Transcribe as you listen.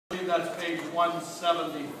that's page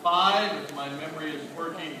 175. If my memory is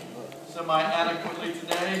working semi-adequately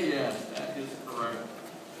today, yes, that is correct.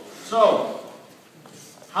 So,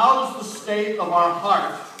 how does the state of our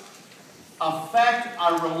heart affect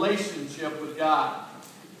our relationship with God?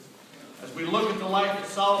 As we look at the life of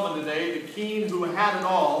Solomon today, the king who had it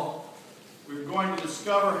all, we're going to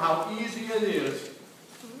discover how easy it is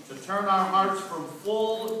to turn our hearts from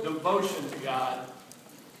full devotion to God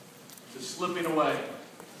to slipping away,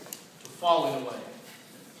 to falling away.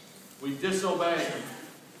 We disobey.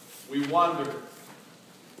 We wander.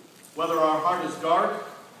 Whether our heart is dark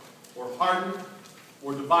or hardened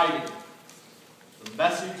or divided, the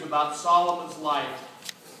message about Solomon's life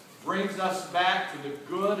brings us back to the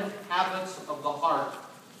good habits of the heart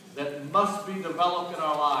that must be developed in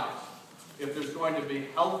our lives if there's going to be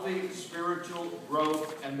healthy spiritual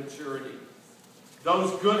growth and maturity.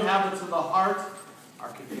 Those good habits of the heart are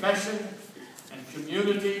confession and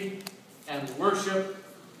community and worship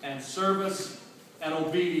and service and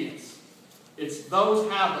obedience. It's those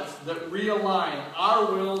habits that realign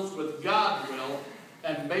our wills with God's will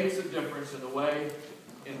and makes a difference in the way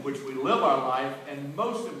in which we live our life, and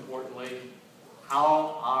most importantly,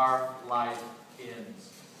 how our life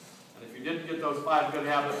ends. And if you didn't get those 5 good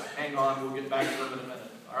habits, hang on, we'll get back to them in a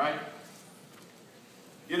minute. All right?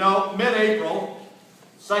 You know, mid-April,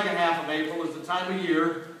 second half of April, is the time of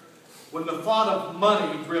year when the thought of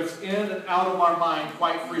money drifts in and out of our mind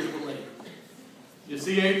quite frequently. You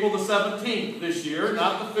see, April the 17th this year,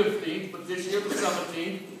 not the 15th, but this year the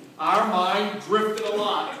 17th, our mind drifted a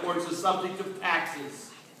lot towards the subject of taxes.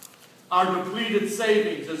 Our depleted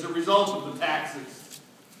savings as a result of the taxes.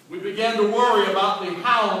 We began to worry about the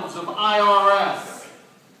hounds of IRS.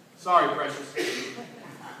 Sorry, precious.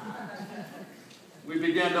 We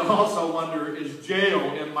began to also wonder, is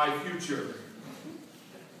jail in my future?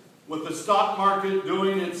 With the stock market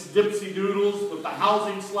doing its dipsy doodles, with the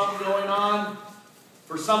housing slump going on,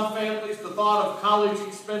 for some families, the thought of college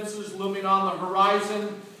expenses looming on the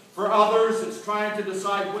horizon. For others, it's trying to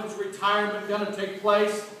decide when's retirement going to take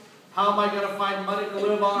place. How am I going to find money to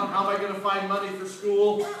live on? How am I going to find money for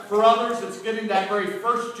school? For others, it's getting that very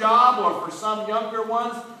first job, or for some younger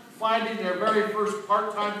ones, finding their very first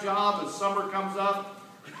part-time job as summer comes up.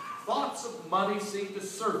 Thoughts of money seem to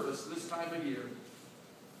surface this time of year.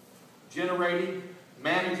 Generating,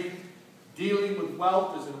 managing, dealing with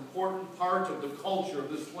wealth is an important part of the culture of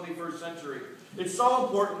this 21st century. It's so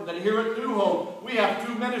important that here at New Hope, we have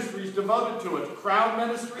 2 ministries devoted to it. Crown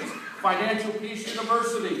Ministries, Financial Peace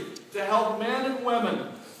University, to help men and women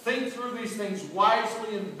think through these things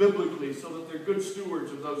wisely and biblically so that they're good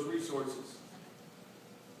stewards of those resources.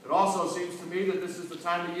 It also seems to me that this is the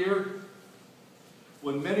time of year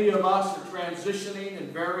when many of us are transitioning in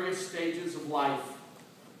various stages of life.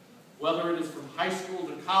 Whether it is from high school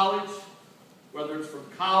to college, whether it's from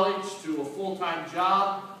college to a full-time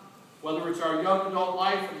job, whether it's our young adult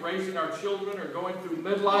life and raising our children, or going through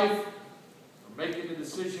midlife, or making a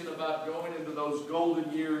decision about going into those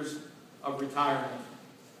golden years of retirement.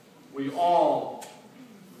 We all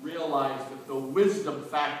realize that the wisdom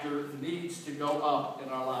factor needs to go up in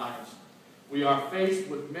our lives. We are faced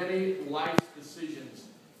with many life decisions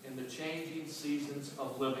in the changing seasons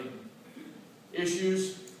of living.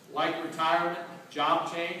 Issues like retirement,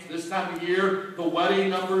 job change. This time of year, the wedding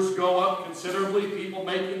numbers go up considerably. People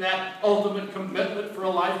making that ultimate commitment for a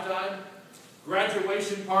lifetime.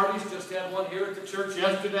 Graduation parties. Just had one here at the church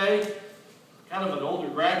yesterday. Kind of an older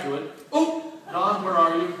graduate. Oh, Don, where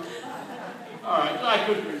are you? All right, I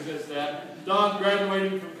couldn't resist that. Dawn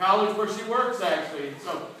graduating from college where she works, actually.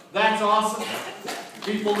 So that's awesome.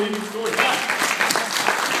 People leaving school. Yeah.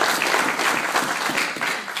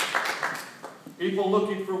 People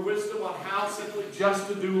looking for wisdom on how simply just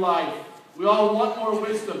to do life. We all want more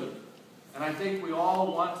wisdom. And I think we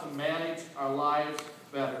all want to manage our lives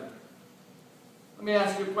better. Let me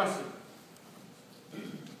ask you a question.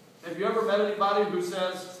 Have you ever met anybody who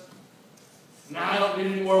says, "Nah, I don't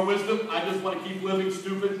need any more wisdom. I just want to keep living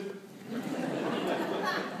stupid"?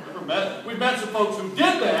 Never met. We've met some folks who did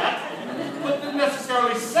that, but didn't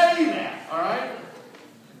necessarily say that, all right?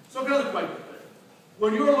 So another question.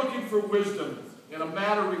 When you're looking for wisdom in a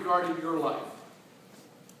matter regarding your life,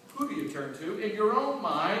 who do you turn to? In your own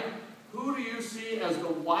mind, who do you see as the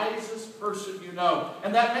wisest person you know?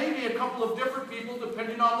 And that may be a couple of different people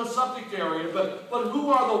depending on the subject area, but who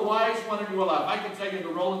are the wise one in your life? I can tell you in the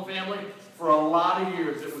Rolen family, for a lot of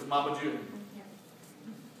years, it was Mama June.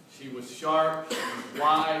 She was sharp, she was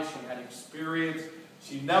wise, she had experience,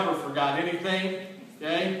 she never forgot anything,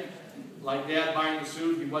 okay? Like Dad buying the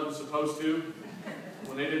suit he wasn't supposed to.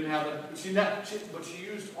 when they didn't have it. But she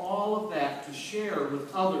used all of that to share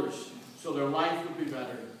with others so their life would be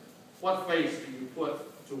better. What face do you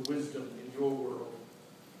put to wisdom in your world?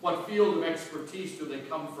 What field of expertise do they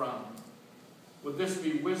come from? Would this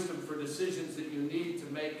be wisdom for decisions that you need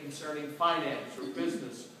to make concerning finance or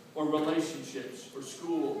business or relationships or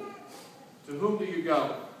school? To whom do you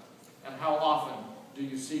go? And how often do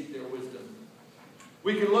you seek their wisdom?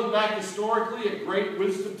 We can look back historically at great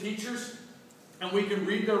wisdom teachers, and we can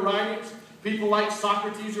read their writings. People like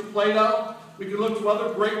Socrates or Plato. We can look to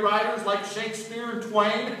other great writers like Shakespeare and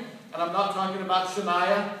Twain, and I'm not talking about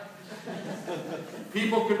Shania.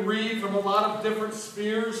 People can read from a lot of different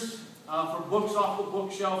spheres, from books off the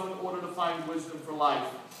bookshelf in order to find wisdom for life.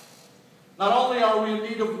 Not only are we in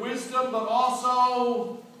need of wisdom, but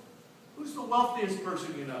also, who's the wealthiest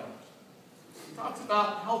person you know? He talks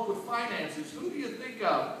about help with finances. Who do you think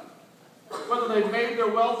of? Whether they've made their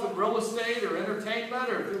wealth in real estate or entertainment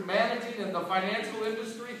or through managing in the financial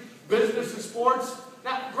industry, business and sports.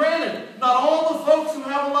 Now, granted, not all the folks who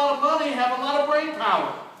have a lot of money have a lot of brain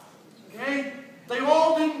power. Okay? They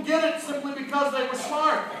all didn't get it simply because they were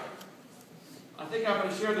smart. I think I'm going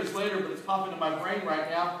to share this later, but it's popping in my brain right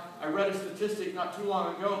now. I read a statistic not too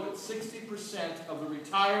long ago that 60% of the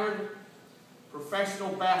retired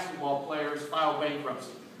professional basketball players file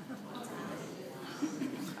bankruptcy.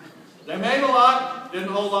 They made a lot, didn't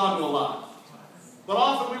hold on to a lot. But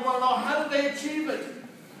often we want to know, how did they achieve it?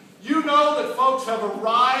 You know that folks have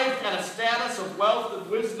arrived at a status of wealth and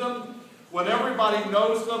wisdom when everybody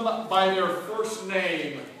knows them by their first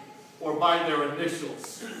name or by their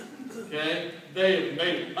initials. Okay? They have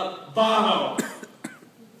made it. Bono,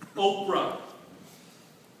 Oprah,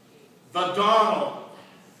 the Donald,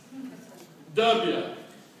 W,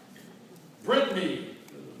 Brittany,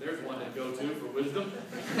 there's one to go to for wisdom,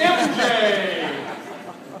 MJ,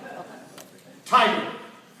 Tiger.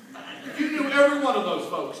 You knew every one of those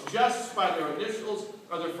folks just by their initials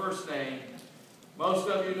or their first name. Most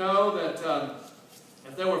of you know that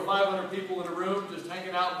if there were 500 people in a room just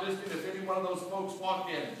hanging out visiting, if any one of those folks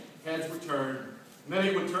walked in, heads would turn.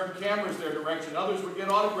 Many would turn cameras their direction. Others would get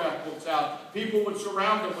autograph books out. People would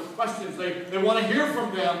surround them with questions. They want to hear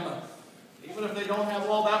from them. Even if they don't have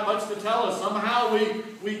all that much to tell us, somehow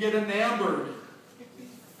we get enamored.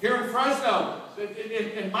 Here in Fresno,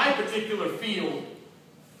 in my particular field,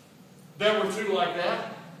 there were two like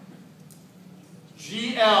that.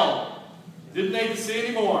 GL. Didn't need to see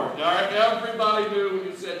anymore. All right? Everybody knew when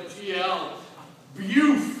you said GL.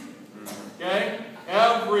 Buf. Okay?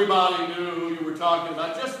 Everybody knew who you were talking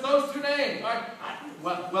about. Just those two names. All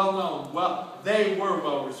right? Well known. Well, they were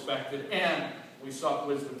well respected, and we sought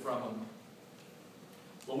wisdom from them.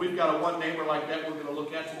 Well, we've got a one-namer like that we're going to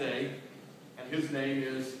look at today, and his name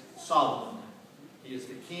is Solomon. He is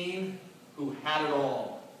the king who had it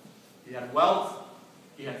all. He had wealth,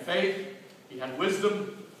 he had faith, he had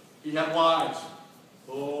wisdom, he had wives.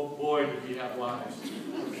 Oh boy, did he have wives.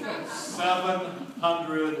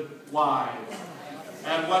 700 wives.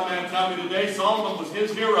 And one man told me today, Solomon was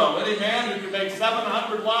his hero. Any man who could make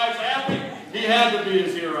 700 wives happy, he had to be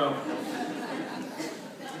his hero.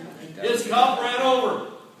 His cup ran over.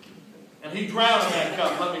 And he drowned in that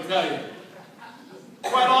cup, let me tell you.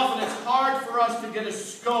 Quite often it's hard for us to get a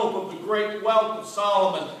scope of the great wealth of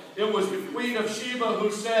Solomon. It was the Queen of Sheba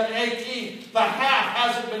who said, "Hey king, the half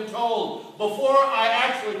hasn't been told. Before I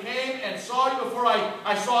actually came and saw you, before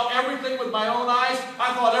I saw everything with my own eyes,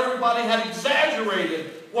 I thought everybody had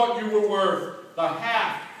exaggerated what you were worth. The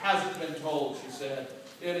half hasn't been told," she said.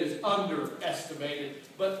 It is underestimated.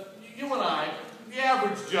 But you and I, the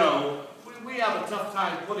average Joe, we have a tough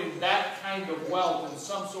time putting that kind of wealth in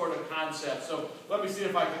some sort of concept. So let me see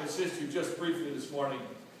if I can assist you just briefly this morning.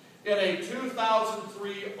 In a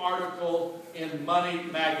 2003 article in Money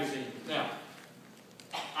Magazine. Now,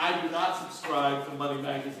 I do not subscribe to Money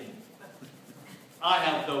Magazine. I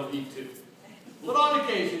have no need to. But on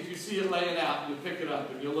occasions, you see it laying out, and you pick it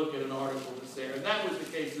up, and you look at an article that's there. And that was the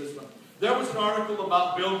case this one. There was an article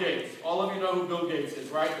about Bill Gates. All of you know who Bill Gates is,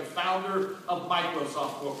 right? The founder of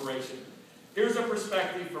Microsoft Corporation. Here's a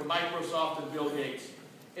perspective from Microsoft and Bill Gates.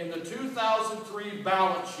 In the 2003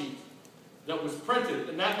 balance sheet that was printed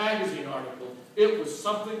in that magazine article, it was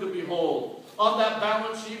something to behold. On that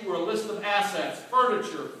balance sheet were a list of assets,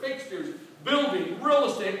 furniture, fixtures, building, real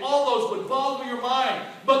estate. All those would boggle your mind.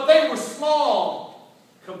 But they were small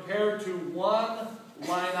compared to one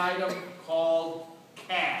line item called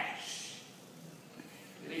cash.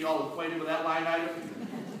 Any of y'all acquainted with that line item?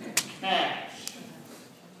 Cash.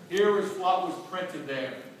 Here is what was printed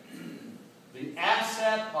there. The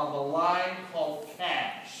asset on the line called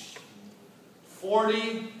cash.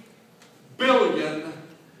 $40 billion.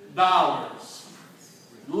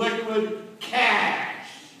 Liquid cash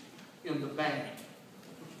in the bank.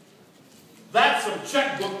 That's some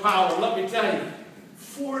checkbook power, let me tell you.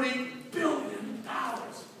 $40 billion.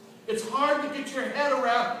 It's hard to get your head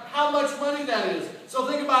around how much money that is. So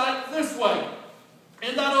think about it this way.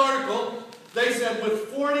 In that article, they said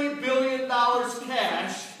with $40 billion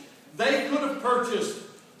cash, they could have purchased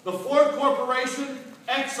the Ford Corporation,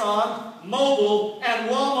 Exxon, Mobil, and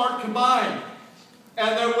Walmart combined.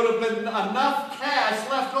 And there would have been enough cash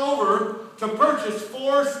left over to purchase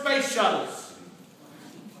 4 space shuttles.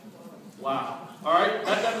 Wow. All right,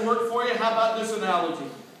 that doesn't work for you? How about this analogy?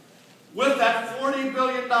 With that $40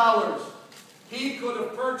 billion, he could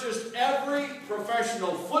have purchased every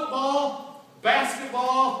professional football,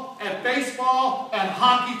 basketball, and baseball, and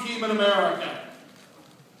hockey team in America.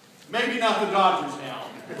 Maybe not the Dodgers now,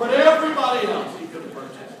 but everybody else he could have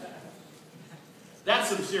purchased. That's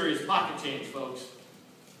some serious pocket change, folks.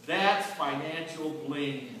 That's financial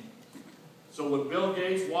bling. So when Bill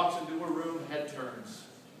Gates walks into a room, head turns.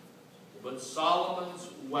 But Solomon's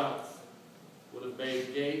wealth would have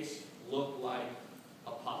made Gates look like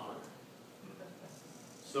a pauper.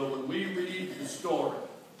 So when we read the story,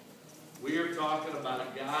 we are talking about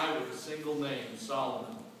a guy with a single name,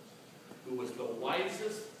 Solomon, who was the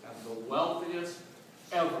wisest and the wealthiest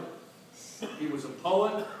ever. He was a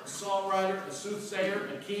poet, a songwriter, a soothsayer,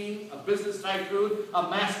 a king, a business tycoon, a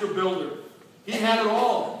master builder. He had it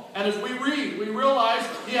all. And as we read, we realize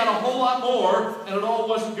he had a whole lot more, and it all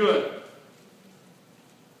wasn't good.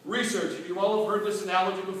 Research, and you all have heard this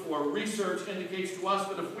analogy before, research indicates to us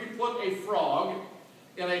that if we put a frog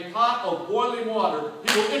in a pot of boiling water,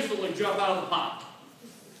 he will instantly jump out of the pot.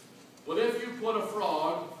 But if you put a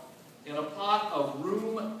frog in a pot of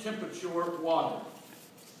room temperature water,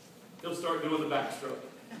 he'll start doing the backstroke.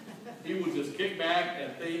 He will just kick back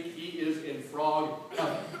and think he is in frog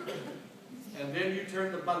heaven. And then you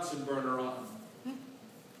turn the Bunsen burner on,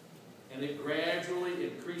 and it gradually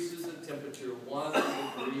increases in temperature 1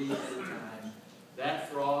 degree at a time.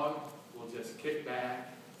 That frog will just kick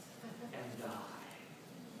back and die.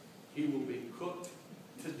 He will be cooked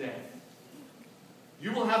to death.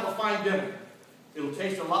 You will have a fine dinner. It'll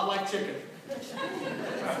taste a lot like chicken.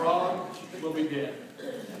 The frog will be dead.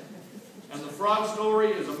 And the frog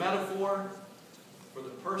story is a metaphor for the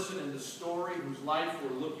person in the story whose life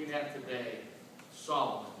we're looking at today,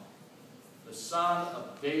 Solomon, the son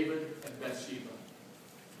of David and Bathsheba.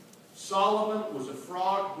 Solomon was a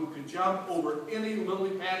frog who could jump over any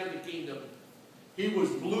lily pad in the kingdom. He was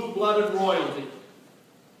blue-blooded royalty.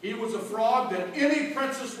 He was a frog that any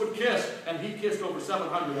princess would kiss, and he kissed over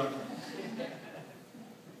 700 of them.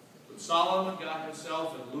 But Solomon got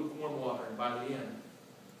himself in lukewarm water, and by the end,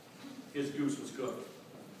 his goose was cooked.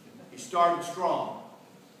 He started strong,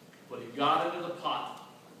 but he got into the pot.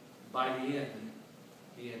 By the end,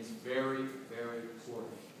 he ends very, very poorly.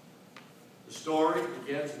 The story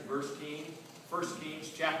begins in 1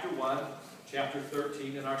 Kings chapter 1, chapter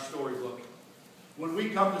 13 in our storybook. When we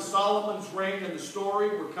come to Solomon's reign in the story,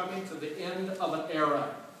 we're coming to the end of an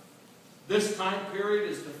era. This time period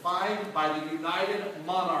is defined by the united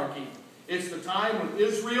monarchy. It's the time when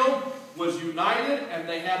Israel was united and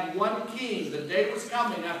they had one king. The day was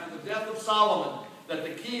coming after the death of Solomon that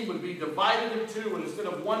the king would be divided in two, and instead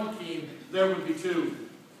of one king, there would be two.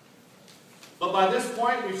 But by this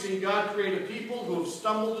point, we've seen God create a people who have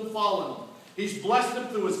stumbled and fallen. He's blessed them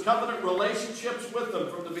through his covenant relationships with them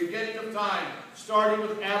from the beginning of time, starting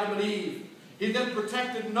with Adam and Eve. He then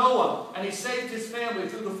protected Noah, and he saved his family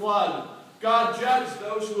through the flood. God judged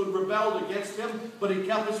those who had rebelled against him, but he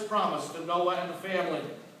kept his promise to Noah and the family.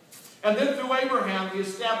 And then through Abraham, he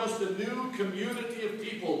established a new community of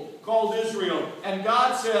people called Israel. And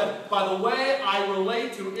God said, by the way I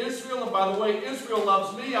relate to Israel, and by the way Israel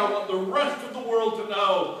loves me, I want the rest of the world to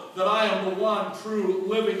know that I am the one true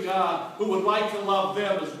living God who would like to love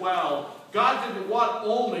them as well. God didn't want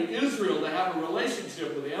only Israel to have a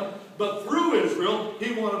relationship with him, but through Israel,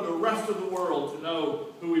 he wanted the rest of the world to know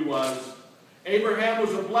who he was. Abraham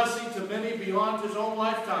was a blessing to many beyond his own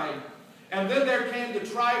lifetime. And then there came the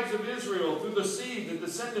tribes of Israel through the seed, the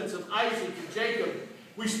descendants of Isaac and Jacob.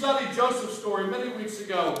 We studied Joseph's story many weeks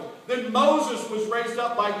ago. Then Moses was raised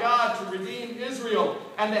up by God to redeem Israel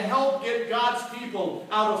and to help get God's people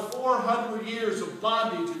out of 400 years of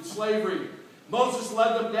bondage and slavery. Moses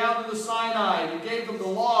led them down to the Sinai and he gave them the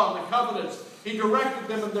law and the covenants. He directed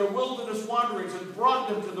them in their wilderness wanderings and brought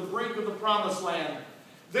them to the brink of the promised land.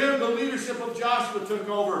 Then the leadership of Joshua took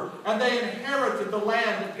over, and they inherited the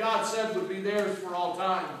land that God said would be theirs for all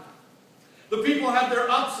time. The people had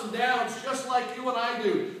their ups and downs just like you and I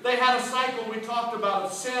do. They had a cycle we talked about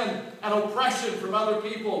of sin and oppression from other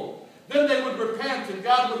people. Then they would repent, and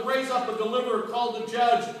God would raise up a deliverer called the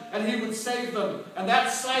judge, and he would save them. And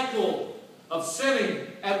that cycle of sinning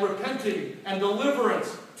and repenting and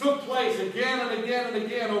deliverance took place again and again and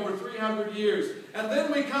again over 300 years. And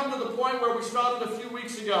then we come to the point where we started a few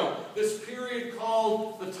weeks ago, this period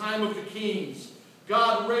called the time of the kings.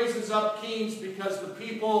 God raises up kings because the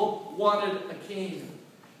people wanted a king.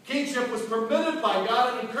 Kingship was permitted by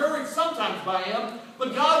God and encouraged sometimes by him,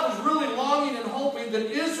 but God was really longing and hoping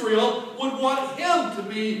that Israel would want him to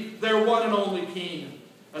be their one and only king.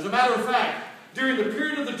 As a matter of fact, during the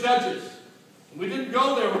period of the judges, and we didn't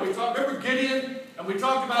go there when we talked, remember Gideon? And we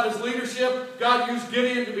talked about his leadership. God used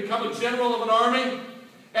Gideon to become a general of an army.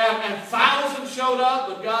 And thousands showed up,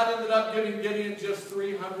 but God ended up giving Gideon just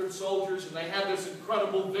 300 soldiers. And they had this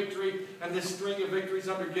incredible victory and this string of victories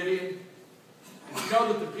under Gideon. And you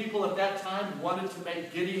know that the people at that time wanted to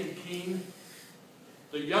make Gideon king?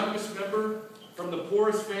 The youngest member from the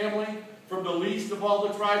poorest family, from the least of all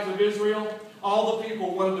the tribes of Israel, all the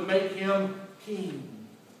people wanted to make him king.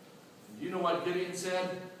 And you know what Gideon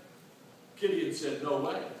said? Gideon said, no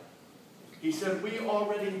way. He said, we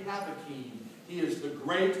already have a king. He is the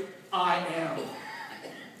great I am.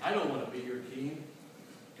 I don't want to be your king.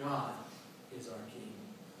 God is our king.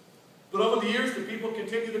 But over the years, the people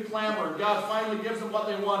continue to clamor, and God finally gives them what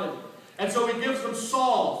they wanted. And so he gives them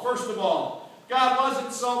Saul, first of all. God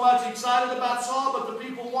wasn't so much excited about Saul, but the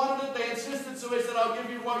people wanted it. They insisted, so he said, I'll give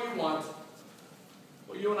you what you want.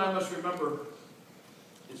 Well, you and I must remember,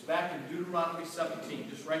 it's back in Deuteronomy 17.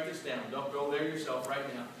 Just write this down. Don't go there yourself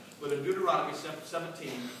right now. But in Deuteronomy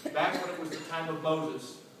 17, back when it was the time of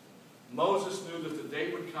Moses, Moses knew that the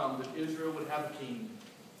day would come that Israel would have a king.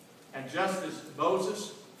 And just as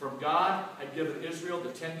Moses, from God, had given Israel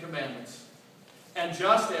the 10 Commandments, and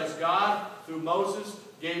just as God, through Moses,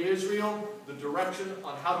 gave Israel the direction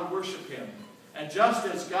on how to worship him, and just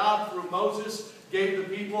as God, through Moses, gave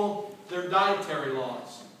the people their dietary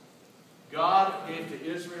laws, God gave to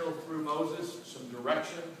Israel through Moses some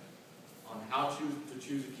direction on how to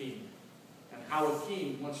choose a king and how a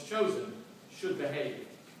king, once chosen, should behave.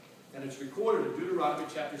 And it's recorded in Deuteronomy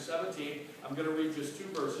chapter 17. I'm going to read just 2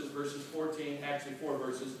 verses, verses 14, actually 4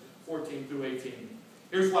 verses, 14 through 18.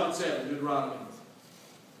 Here's what it said in Deuteronomy.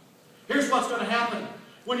 Here's what's going to happen.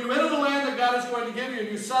 When you enter the land that God is going to give you and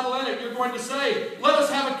you settle in it, you're going to say, let us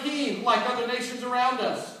have a king like other nations around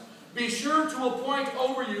us. Be sure to appoint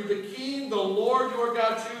over you the king the Lord your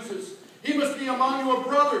God chooses. He must be among your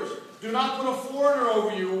brothers. Do not put a foreigner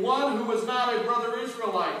over you, one who is not a brother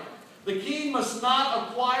Israelite. The king must not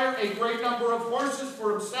acquire a great number of horses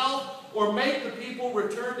for himself or make the people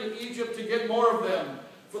return to Egypt to get more of them.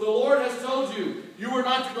 For the Lord has told you, you are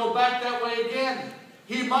not to go back that way again.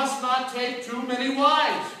 He must not take too many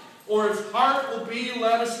wives, or his heart will be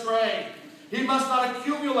led astray. He must not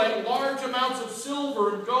accumulate large amounts of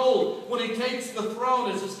silver and gold when he takes the throne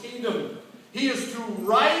as his kingdom. He is to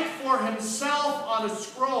write for himself on a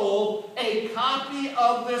scroll a copy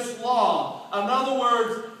of this law. In other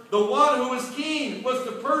words, the one who is king was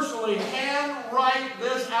to personally handwrite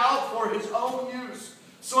this out for his own use.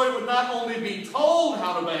 So he would not only be told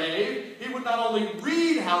how to behave, he would not only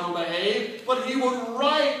read how to behave, but he would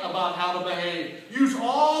write about how to behave. Use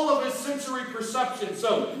all of his sensory perception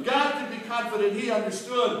so God could be confident he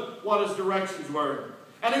understood what his directions were.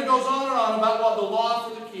 And it goes on and on about what the law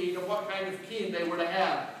for the king and what kind of king they were to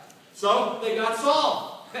have. So they got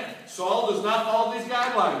Saul. Saul does not follow these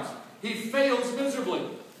guidelines. He fails miserably.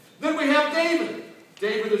 Then we have David.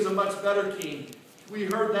 David is a much better king. We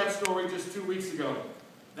heard that story just 2 weeks ago.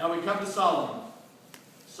 Now we come to Solomon.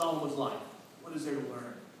 Solomon's life. What is there to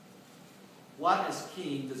learn? What as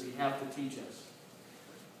king does he have to teach us?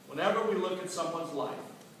 Whenever we look at someone's life,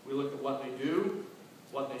 we look at what they do,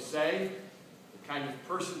 what they say, the kind of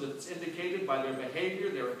person that's indicated by their behavior,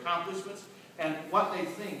 their accomplishments, and what they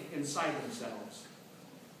think inside themselves.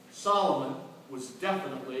 Solomon was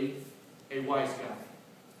definitely a wise guy.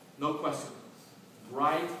 No question.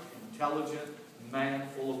 Bright, intelligent, man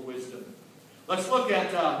full of wisdom. Let's look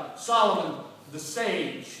at Solomon the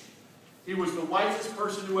sage. He was the wisest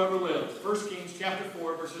person who ever lived. 1 Kings chapter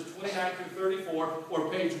 4, verses 29 through 34, or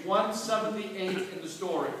page 178 in the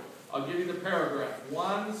story. I'll give you the paragraph.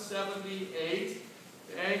 178.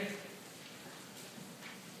 Okay?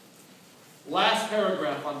 Last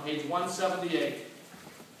paragraph on page 178.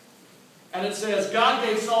 And it says, God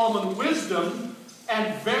gave Solomon wisdom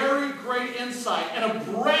and very great insight and a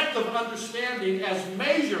breadth of understanding as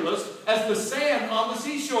measureless as the sand on the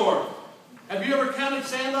seashore. Have you ever counted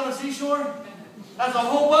sand on a seashore? That's a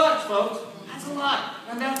whole bunch, folks. That's a lot.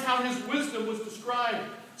 And that's how his wisdom was described.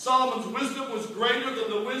 Solomon's wisdom was greater than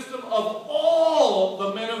the wisdom of all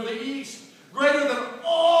the men of the East. Greater than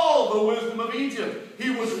all the wisdom of Egypt.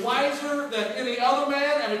 He was wiser than any other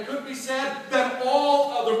man, and it could be said, than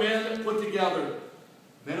all other men put together.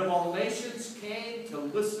 Men of all nations came to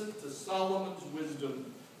listen to Solomon's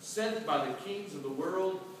wisdom, sent by the kings of the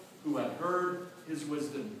world who had heard his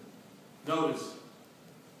wisdom. Notice,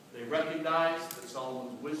 they recognized that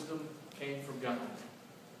Solomon's wisdom came from God.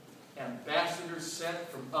 Ambassadors sent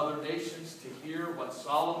from other nations to hear what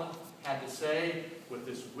Solomon had to say with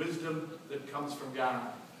this wisdom that comes from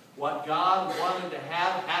God. What God wanted to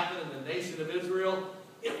have happen in the nation of Israel,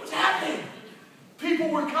 it was happening. People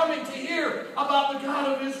were coming to hear about the God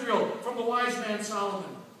of Israel from the wise man Solomon.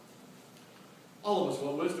 All of us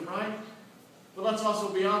want wisdom, right? But let's also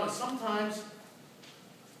be honest. Sometimes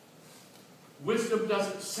wisdom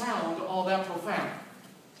doesn't sound all that profound.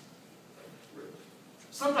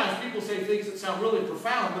 Sometimes people say things that sound really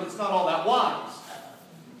profound, but it's not all that wise.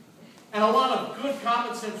 And a lot of good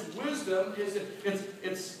common sense wisdom is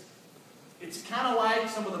it's kind of like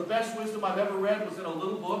some of the best wisdom I've ever read was in a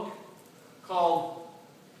little book called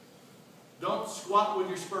 "Don't Squat with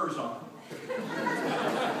Your Spurs On."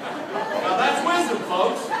 Now that's wisdom,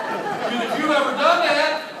 folks. I mean, if you've ever done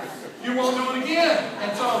that, you won't do it again.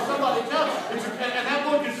 And so if somebody tells you, and that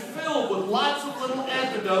book is filled with lots of little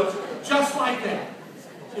antidotes just like that.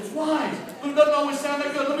 It's wise, but it doesn't always sound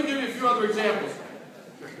that good. Let me give you a few other examples.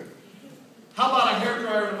 How about a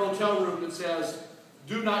hairdryer in a motel room that says,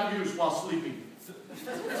 "Do not use while sleeping"?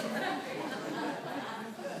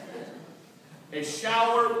 A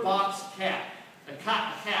shower box cap. A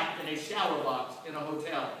cap in a shower box in a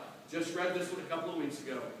hotel. Just read this one a couple of weeks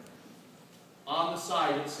ago. On the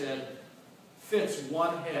side it said, "Fits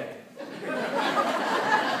one head."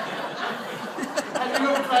 Have you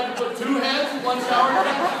ever tried to put two heads in one shower cap?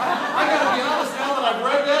 I gotta be honest, now that I've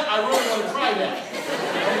read that, I really want to try that.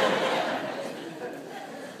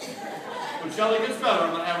 When Shelly gets better,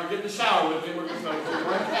 I'm going to have her get in the shower with me. We're going to put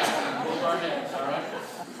one cap in both our heads, all right?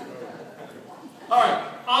 All right,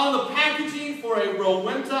 on the packaging for a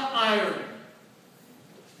Rolen iron,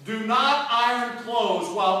 do not iron clothes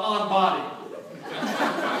while on body.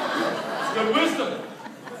 It's good wisdom.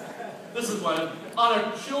 This is one. On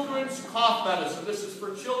a children's cough medicine, this is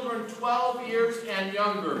for children 12 years and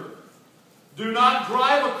younger. Do not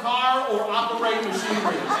drive a car or operate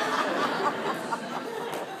machinery.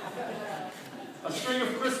 A string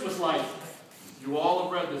of Christmas lights. You all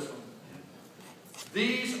have read this one.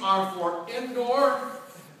 These are for indoor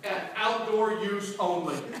and outdoor use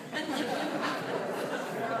only.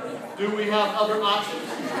 Do we have other options?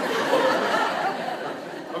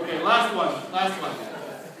 Okay, last one.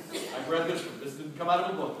 I've read this one. This didn't come out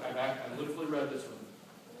of a book. I literally read this one.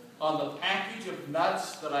 On the package of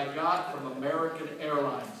nuts that I got from American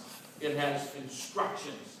Airlines, it has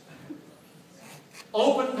instructions.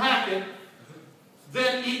 Open packet,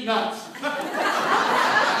 then eat nuts.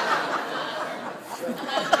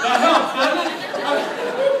 That helps, doesn't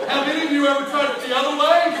it? Have any of you ever tried it the other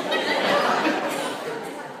way?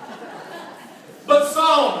 But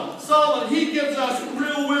Solomon, he gives us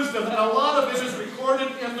real wisdom, and a lot of it is recorded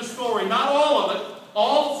in the story. Not all of it.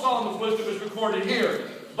 All of Solomon's wisdom is recorded here.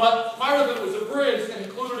 But part of it was abridged and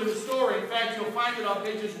included in the story. In fact, you'll find it on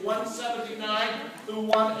pages 179 through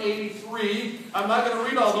 183. I'm not going to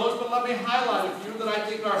read all those, but let me highlight a few that I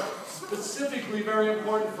think are specifically very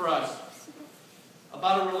important for us.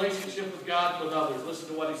 About a relationship with God and with others. Listen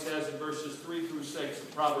to what he says in verses 3 through 6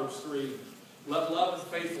 of Proverbs 3. Let love and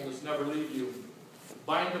faithfulness never leave you.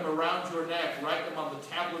 Bind them around your neck. Write them on the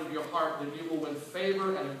tablet of your heart. Then you will win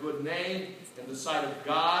favor and a good name in the sight of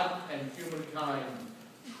God and humankind.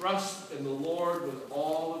 Trust in the Lord with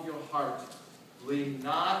all of your heart. Lean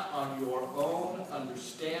not on your own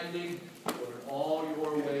understanding, but in all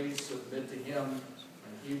your ways submit to him,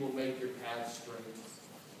 and he will make your path straight.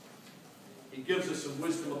 He gives us some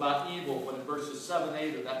wisdom about evil when in verses 7 and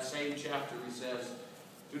 8 of that same chapter he says,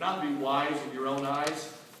 do not be wise in your own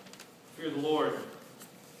eyes. Fear the Lord.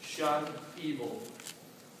 Shun evil.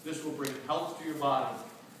 This will bring health to your body,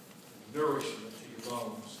 nourishment to your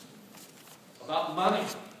bones. About money,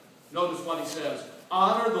 notice what he says.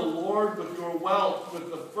 Honor the Lord with your wealth, with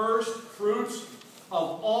the first fruits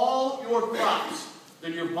of all your crops.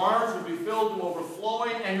 Then your barns will be filled to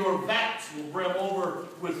overflowing, and your vats will brim over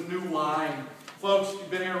with new wine. Folks, you've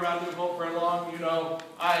been here around New Hope very long. You know,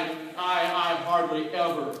 I hardly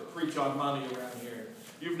ever preach on money around here.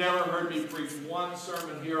 You've never heard me preach one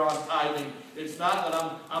sermon here on tithing. It's not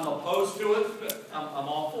that I'm opposed to it. I'm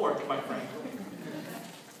all for it, quite frankly.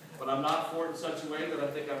 But I'm not for it in such a way that I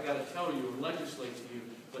think I've got to tell you or legislate to you.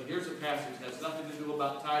 But here's a passage that has nothing to do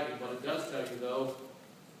about tithing. What it does tell you, though,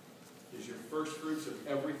 is your first fruits of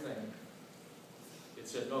everything. It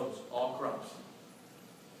said, notice, all crops.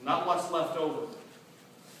 Not what's left over.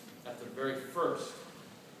 At the very first,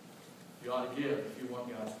 you ought to give if you want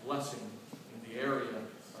God's blessing in the area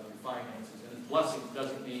of your finances. And His blessing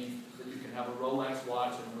doesn't mean that you can have a Rolex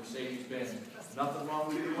watch and a Mercedes-Benz. Nothing wrong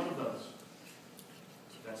with either one of those.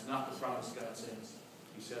 That's not the promise God says.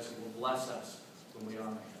 He says He will bless us when we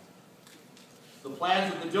honor Him. The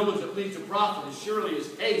plans of the diligent lead to profit as surely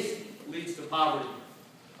as haste leads to poverty.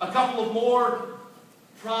 A couple of more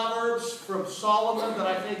Proverbs from Solomon that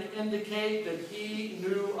I think indicate that he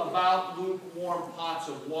knew about lukewarm pots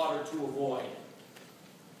of water to avoid.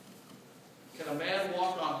 Can a man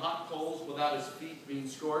walk on hot coals without his feet being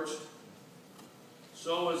scorched?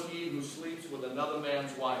 So is he who sleeps with another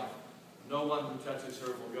man's wife. No one who touches her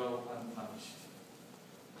will go unpunished.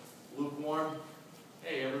 Lukewarm?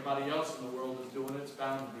 Hey, everybody else in the world is doing it. It's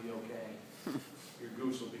bound to be okay. Your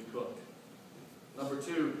goose will be cooked. Number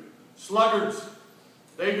 2, sluggards.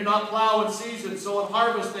 They do not plow in season, so at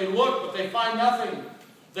harvest they look, but they find nothing.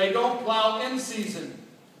 They don't plow in season.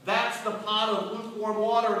 That's the pot of lukewarm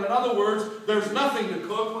water. And in other words, there's nothing to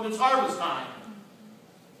cook when it's harvest time.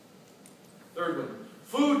 Third one,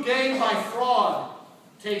 food gained by fraud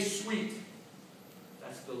tastes sweet.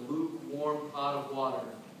 That's the lukewarm pot of water.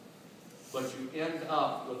 But you end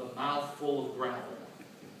up with a mouthful of gravel.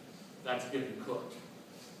 That's getting cooked.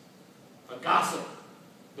 A gossip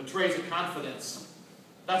betrays a confidence.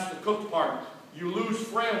 That's the cooked part. You lose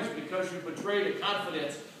friends because you betrayed a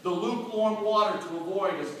confidence. The lukewarm water to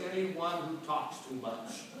avoid is anyone who talks too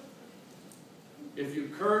much. If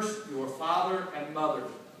you curse your father and mother,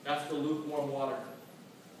 that's the lukewarm water.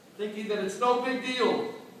 Thinking that it's no big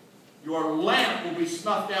deal. Your lamp will be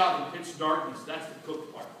snuffed out in pitch darkness. That's the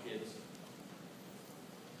cooked part, kids.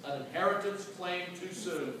 An inheritance claimed too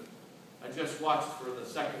soon. I just watched for the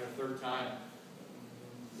second or third time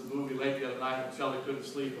the movie late the other night until they couldn't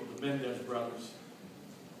sleep of the Mendez brothers.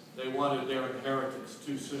 They wanted their inheritance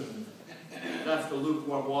too soon. That's the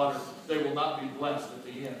lukewarm water. They will not be blessed at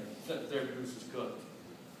the end. Their goose is cooked.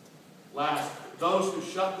 Last, those who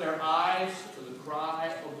shut their eyes to the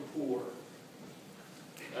cry of the poor.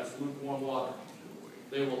 That's lukewarm water.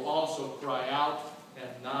 They will also cry out and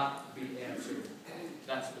not be answered.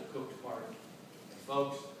 That's the cooked part.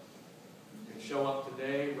 Folks, you can show up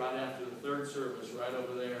today right after the third service right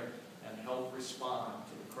over there and help respond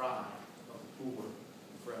to the cry of the poor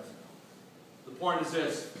and Fresno. The point is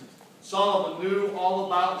this. Solomon knew all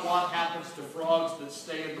about what happens to frogs that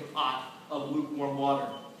stay in the pot of lukewarm water.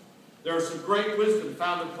 There is some great wisdom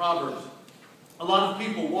found in Proverbs. A lot of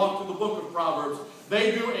people walk through the book of Proverbs.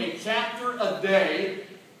 They do a chapter a day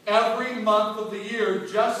every month of the year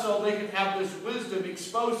just so they can have this wisdom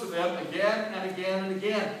exposed to them again and again and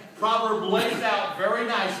again. Proverbs lays out very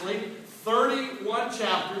nicely 31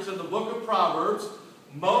 chapters in the book of Proverbs.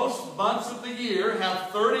 Most months of the year have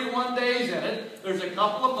 31 days in it. There's a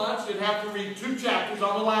couple of months you'd have to read 2 chapters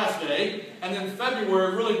on the last day, and then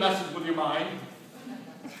February really messes with your mind.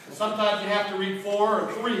 Sometimes you have to read 4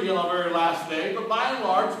 or 3 on the very last day, but by and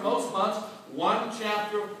large, most months, 1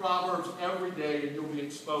 chapter of Proverbs every day, and you'll be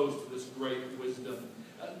exposed to this great wisdom.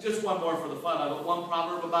 Just one more for the fun of it. One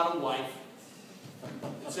proverb about a wife.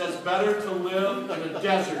 It says, better to live in a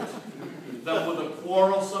desert than with a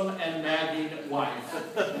quarrelsome and nagging wife.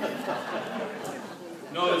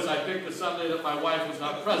 Notice I picked the Sunday that my wife was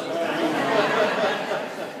not present.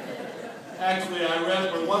 Actually, I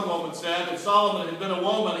read where one woman said, if Solomon had been a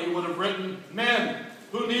woman, he would have written, men,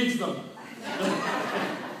 who needs them?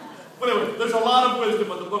 But anyway, there's a lot of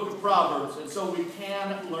wisdom in the book of Proverbs, and so we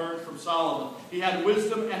can learn from Solomon. He had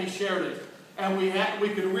wisdom and he shared it. And we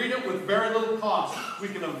can read it with very little cost. We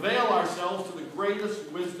can avail ourselves to the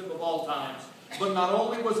greatest wisdom of all times. But not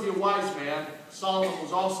only was he a wise man, Solomon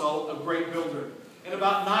was also a great builder. In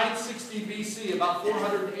about 960 BC, about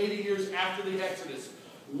 480 years after the Exodus,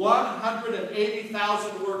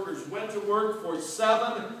 180,000 workers went to work for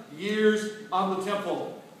 7 years on the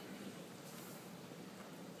temple.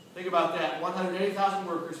 Think about that. 180,000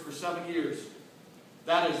 workers for 7 years.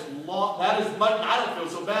 That is long. That is much. I don't feel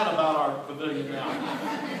so bad about our pavilion now.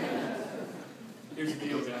 Here's the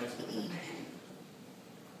deal, guys. Do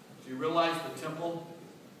you realize the temple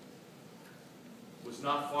was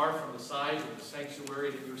not far from the size of the sanctuary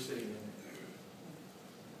that you're sitting in?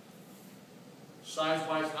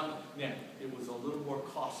 Size-wise, it was a little more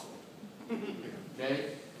costly.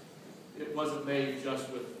 Okay? It wasn't made just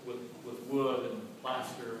with wood and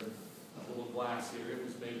plaster and a little glass here. It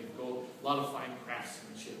was made of gold. A lot of fine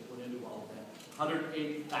craftsmanship went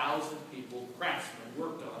 180,000 people, craftsmen,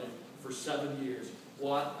 worked on it for 7 years.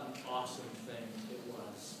 What an awesome thing it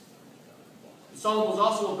was. Solomon was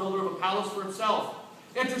also a builder of a palace for himself.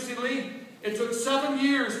 Interestingly, it took 7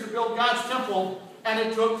 years to build God's temple, and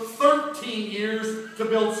it took 13 years to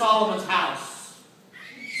build Solomon's house.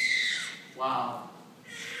 Wow.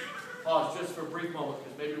 Pause just for a brief moment,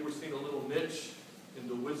 because maybe we're seeing a little niche in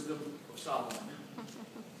the wisdom of Solomon.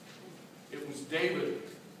 It was David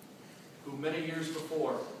who many years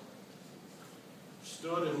before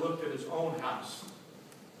stood and looked at his own house,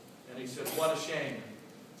 and he said, what a shame.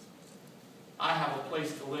 I have a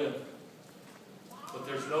place to live, but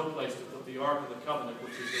there's no place to put the Ark of the Covenant,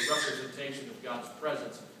 which is the representation of God's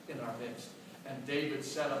presence in our midst. And David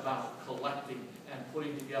set about collecting and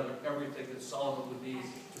putting together everything that Solomon would need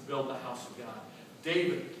to build the house of God.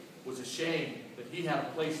 David was ashamed that he had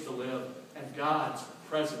a place to live, and God's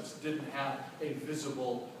presence didn't have a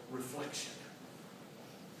visible reflection.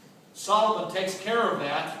 Solomon takes care of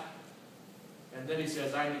that, and then he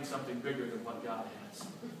says, I need something bigger than what God has.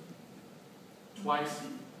 Twice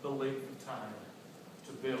the length of time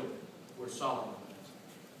to build where Solomon lived.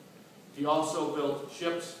 He also built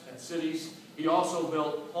ships and cities. He also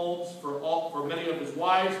built homes for many of his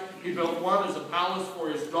wives. He built one as a palace for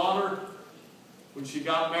his daughter when she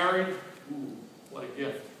got married. Ooh, what a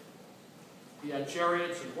gift. He had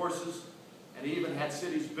chariots and horses, and he even had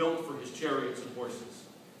cities built for his chariots and horses.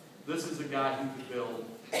 This is a guy who could build.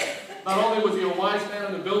 Not only was he a wise man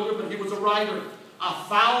and a builder, but he was a writer.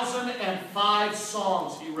 1,005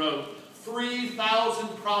 songs he wrote. 3,000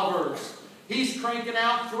 proverbs. He's cranking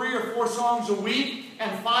out 3 or 4 songs a week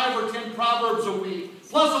and 5 or 10 proverbs a week.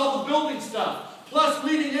 Plus all the building stuff. Plus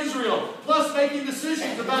leading Israel. Plus making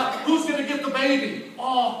decisions about who's going to get the baby.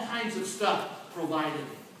 All kinds of stuff provided.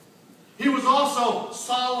 He was also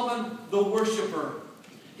Solomon the worshiper.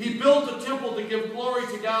 He built a temple to give glory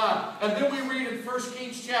to God. And then we read in 1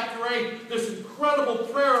 Kings chapter 8 this incredible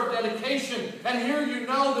prayer of dedication. And here you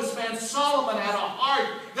know this man Solomon had a heart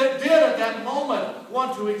that did at that moment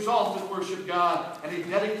want to exalt and worship God. And he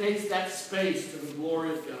dedicates that space to the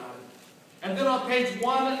glory of God. And then on page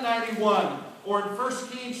 191, or in 1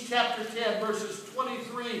 Kings chapter 10, verses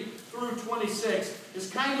 23 through 26, is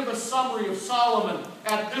kind of a summary of Solomon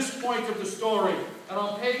at this point of the story. And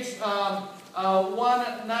on page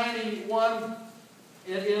 191,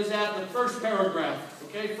 it is at the first paragraph.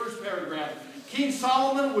 Okay, first paragraph. King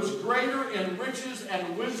Solomon was greater in riches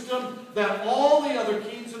and wisdom than all the other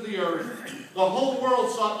kings of the earth. The whole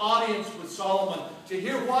world sought audience with Solomon to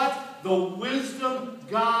hear what? The wisdom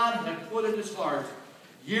God had put in his heart.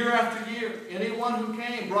 Year after year, anyone who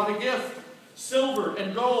came brought a gift. Silver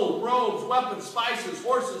and gold, robes, weapons, spices,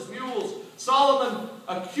 horses, mules. Solomon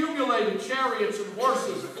accumulated chariots and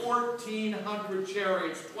horses, 1,400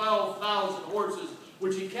 chariots, 12,000 horses,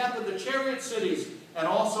 which he kept in the chariot cities and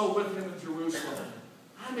also with him in Jerusalem.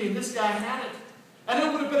 I mean, this guy had it. And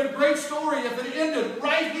it would have been a great story if it ended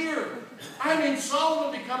right here. I mean,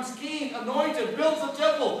 Solomon becomes king, anointed, builds a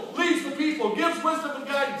temple, leads the people, gives wisdom and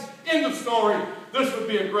guidance. End of story. This would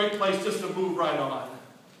be a great place just to move right on.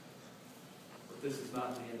 But this is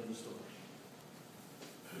not the end of the story.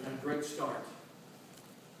 We had a great start.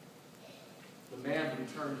 The man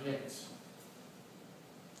who turned heads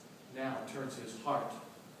now turns his heart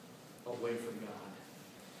away from God.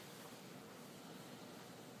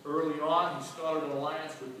 Early on, he started an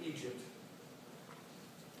alliance with Egypt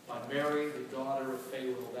by marrying the daughter of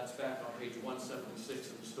Pharaoh. That's back on page 176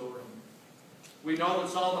 of the story. We know that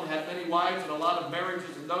Solomon had many wives, and a lot of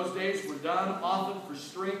marriages in those days were done often for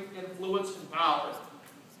strength, influence, and power.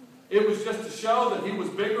 It was just to show that he was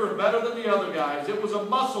bigger and better than the other guys. It was a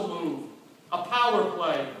muscle move, a power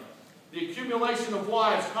play. The accumulation of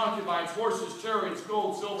wives, concubines, horses, chariots,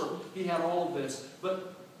 gold, silver. He had all of this.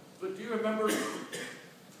 But do you remember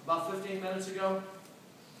about 15 minutes ago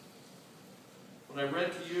when I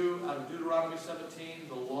read to you out of Deuteronomy 17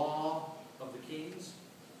 the law of the kings?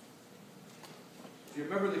 Do you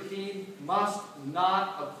remember the king must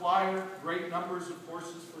not acquire great numbers of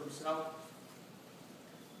horses for himself?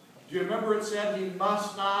 Do you remember it said he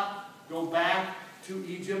must not go back to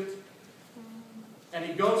Egypt? And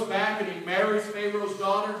he goes back and he marries Pharaoh's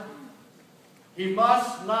daughter. He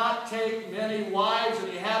must not take many wives,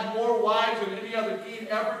 and he had more wives than any other king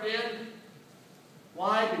ever did.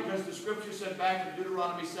 Why? Because the scripture said back in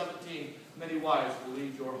Deuteronomy 17, many wives will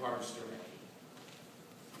lead your heart astray.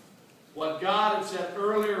 What God had said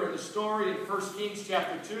earlier in the story in 1 Kings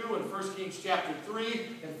chapter 2 and 1 Kings chapter 3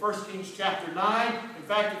 and 1 Kings chapter 9. In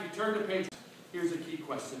fact, if you turn to page, here's a key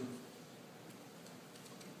question.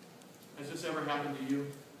 Has this ever happened to you?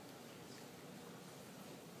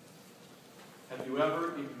 Have you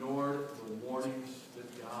ever ignored the warnings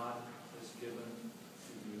that God has given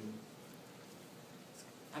to you?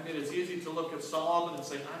 I mean, it's easy to look at Solomon and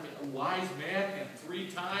say, I'm a wise man, and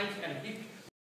 3 times, and